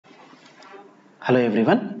Hello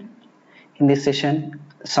everyone. In this session,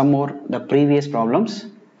 some more the previous problems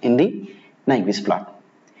in the Nyquist plot.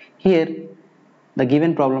 Here, the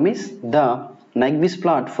given problem is the Nyquist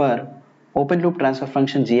plot for open loop transfer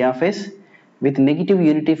function g of s with negative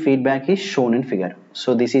unity feedback is shown in figure.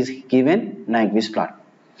 So this is given Nyquist plot.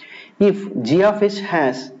 If g of s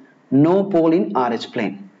has no pole in RH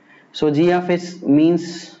plane, so g of s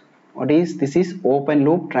means what is this is open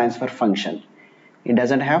loop transfer function. It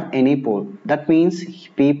doesn't have any pole. That means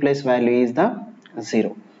p plus value is the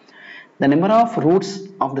 0. The number of roots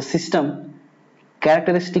of the system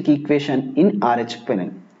characteristic equation in RH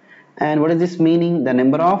plane. And what is this meaning? The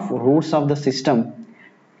number of roots of the system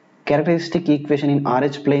characteristic equation in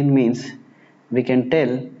RH plane means we can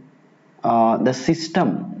tell the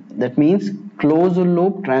system, that means closed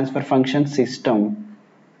loop transfer function system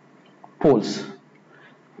poles.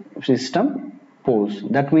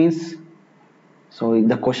 That means, so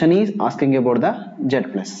the question is asking about the Z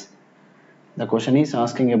plus. The question is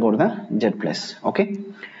asking about the Z plus. Okay.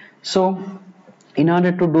 So in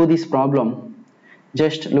order to do this problem,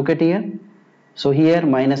 just look at here. So here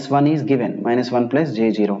 -1 is given, -1 plus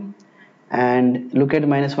J0. And look at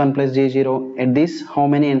 -1 plus J0. At this, how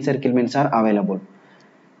many encirclements are available?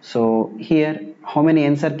 So here, how many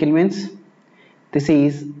encirclements? This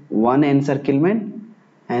is one encirclement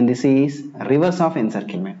and this is reverse of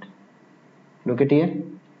encirclement. Look at here.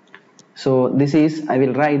 So this is, I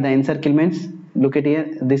will write the encirclements. Look at here.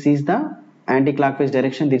 This is the anti-clockwise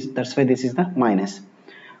direction. That's why this is the minus.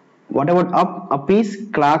 What about up? Up is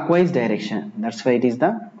clockwise direction. That's why it is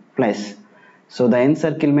the plus. So the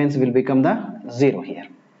encirclements will become the 0 here.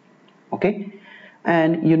 Okay.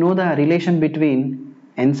 And you know the relation between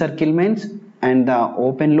encirclements and the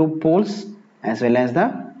open loop poles as well as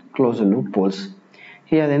the closed loop poles.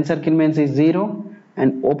 Here the encirclements is 0.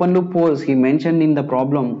 And open loop poles he mentioned in the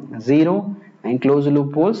problem 0, and closed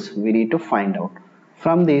loop poles we need to find out.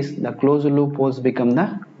 From this the closed loop poles become the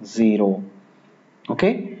 0.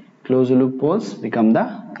 Okay, closed loop poles become the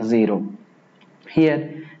 0.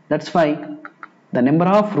 Here that's why the number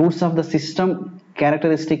of roots of the system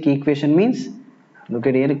characteristic equation means, look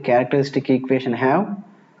at here, characteristic equation have,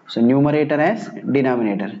 so numerator as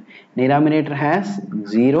denominator. Denominator has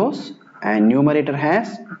zeros and numerator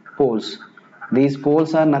has poles. These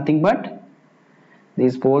poles are nothing but the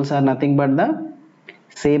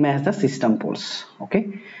same as the system poles. Okay,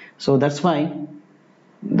 so that's why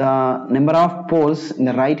the number of poles in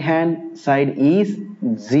the right hand side is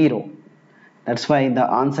 0. That's why the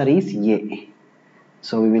answer is A.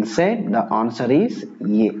 So we will say the answer is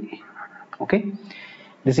A. Okay,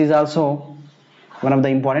 this is also one of the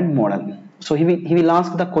important model. So he will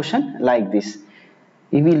ask the question like this.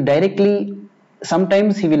 He will directly,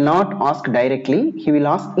 sometimes he will not ask directly, he will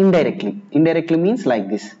ask indirectly. Indirectly means like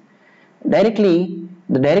this. Directly,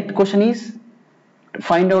 the direct question is to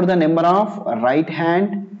find out the number of right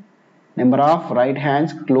hands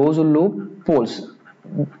closed loop poles.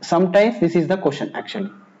 Sometimes this is the question actually.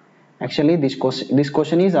 Actually this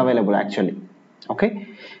question is available actually. Okay,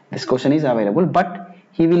 this question is available, but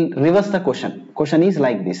he will reverse the question. Question is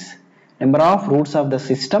like this: number of roots of the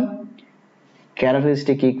system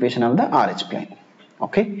characteristic equation of the RH plane.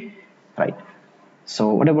 Okay, right.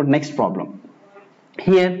 So what about next problem?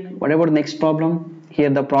 Here, what about next problem? Here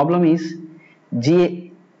the problem is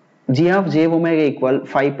g of j omega equal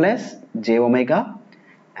 5 plus j omega,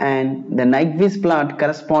 and the Nyquist plot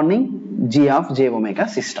corresponding g of j omega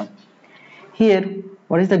system. Here,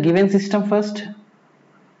 what is the given system first?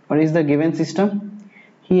 What is the given system?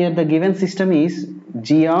 Here the given system is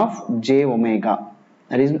g of j omega.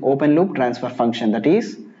 That is open loop transfer function, that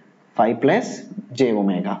is 5 plus j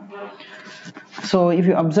omega. So if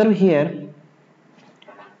you observe here,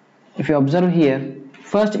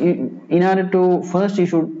 first you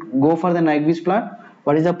should go for the Nyquist plot.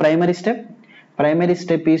 What is the primary step? Primary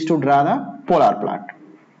step is to draw the polar plot.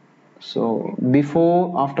 So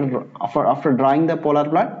after drawing the polar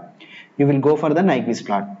plot, you will go for the Nyquist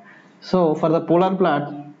plot. So for the polar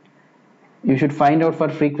plot, you should find out for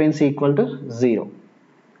frequency equal to 0.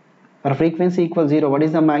 For frequency equal 0, what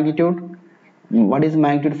is the magnitude? What is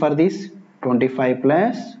magnitude for this? 25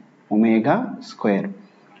 plus omega square.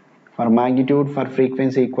 For magnitude for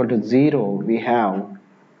frequency equal to 0, we have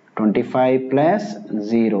 25 plus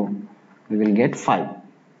 0. We will get 5.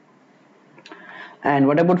 And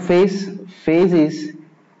what about phase? Phase is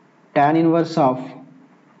tan inverse of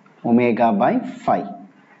omega by 5.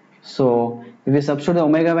 So if we substitute the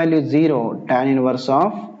omega value 0, tan inverse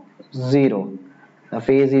of 0, the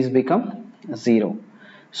phase is become 0.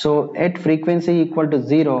 So at frequency equal to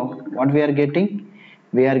 0, what we are getting?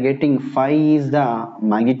 we are getting phi is the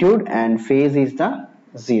magnitude and phase is the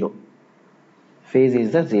 0. Phase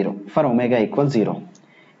is the 0 for omega equals 0.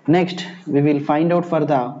 Next we will find out for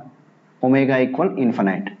the omega equal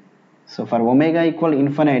infinite. So for omega equal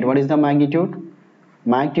infinite, what is the magnitude?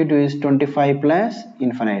 Magnitude is 25 plus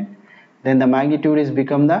infinite. Then the magnitude is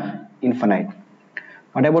become the infinite.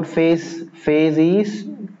 What about phase? Phase is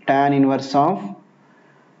tan inverse of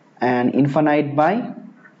and infinite by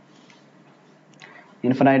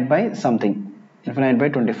something, infinite by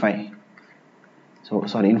 25. So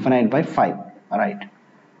sorry, infinite by 5. Right.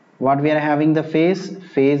 What we are having the phase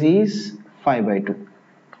is 5 by 2.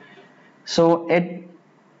 So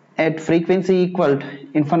at frequency equal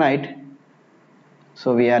infinite,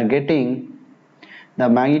 so we are getting the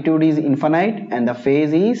magnitude is infinite and the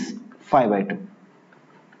phase is 5 by 2.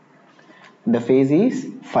 The phase is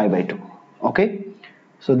 5 by 2. Okay,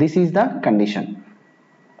 so this is the condition.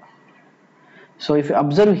 So if you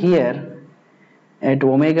observe here, at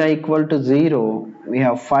omega equal to 0, we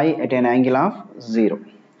have phi at an angle of 0.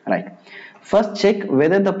 Right. First check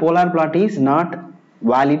whether the polar plot is not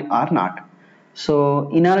valid or not. So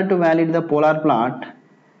in order to validate the polar plot,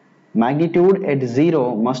 magnitude at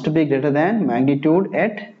 0 must be greater than magnitude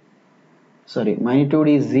at magnitude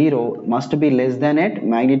is 0 must be less than at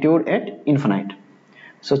magnitude at infinite.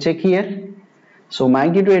 So check here. So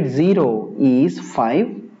magnitude at 0 is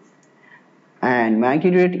 5 and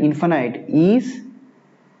magnitude at infinite is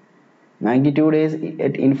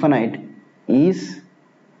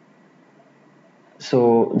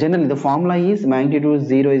so generally the formula is magnitude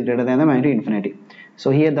 0 is greater than the magnitude infinity.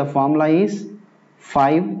 So here the formula is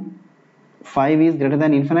 5 is greater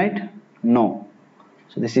than infinite? No.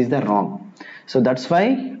 So this is the wrong. So that's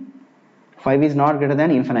why 5 is not greater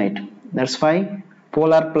than infinite. That's why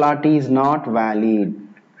polar plot is not valid.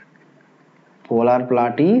 Polar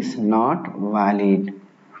plot is not valid.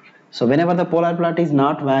 So whenever the polar plot is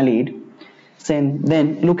not valid,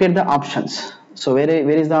 then look at the options. So where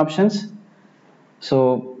is the options?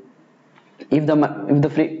 So if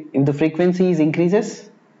the frequency is increases,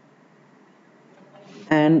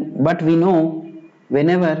 but we know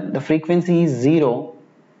whenever the frequency is 0,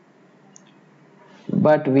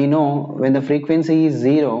 when the frequency is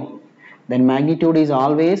 0, then magnitude is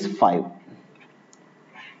always 5.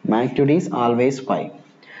 Magnitude is always 5.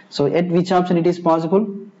 So at which option it is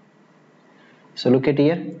possible? So look at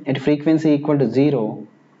here, at frequency equal to 0,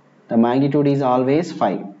 the magnitude is always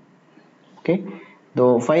 5. Okay,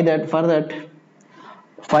 though for that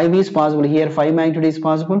 5 is possible, here 5 magnitude is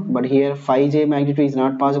possible, but here 5j magnitude is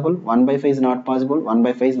not possible, 1 by 5 is not possible, 1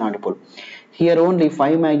 by 5 is not possible. Here only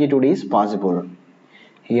 5 magnitude is possible.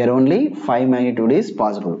 Here only 5 magnitude is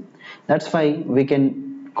possible. That's why we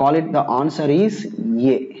can call it the answer is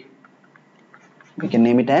A. We can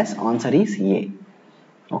name it as answer is A.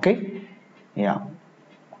 Okay. Yeah.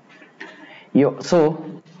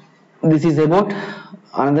 So this is about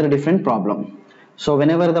another different problem. So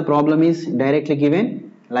whenever the problem is directly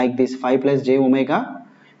given like this 5 plus j omega,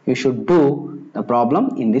 you should do the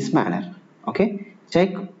problem in this manner. Okay. Check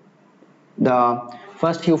the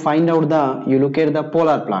first you look at the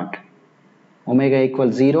polar plot. Omega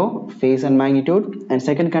equals 0, phase and magnitude, and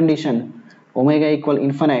second condition omega equal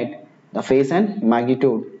infinite, the phase and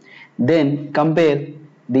magnitude. Then compare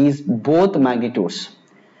these both magnitudes.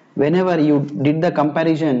 Whenever you did the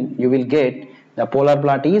comparison, you will get the polar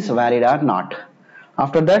plot is valid or not.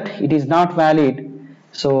 After that it is not valid.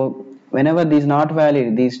 So whenever this is not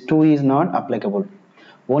valid, these two is not applicable.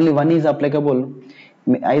 Only one is applicable.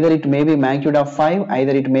 Either it may be magnitude of 5,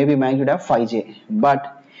 either it may be magnitude of 5j.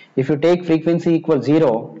 But if you take frequency equals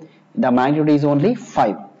 0, the magnitude is only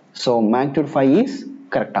 5. So magnitude 5 is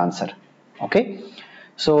correct answer. Okay.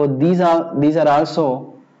 So these are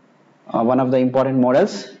also one of the important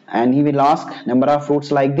models, and he will ask number of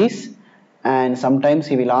fruits like this, and sometimes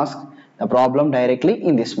he will ask the problem directly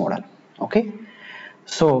in this model. Okay.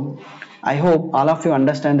 So I hope all of you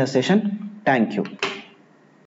understand the session. Thank you.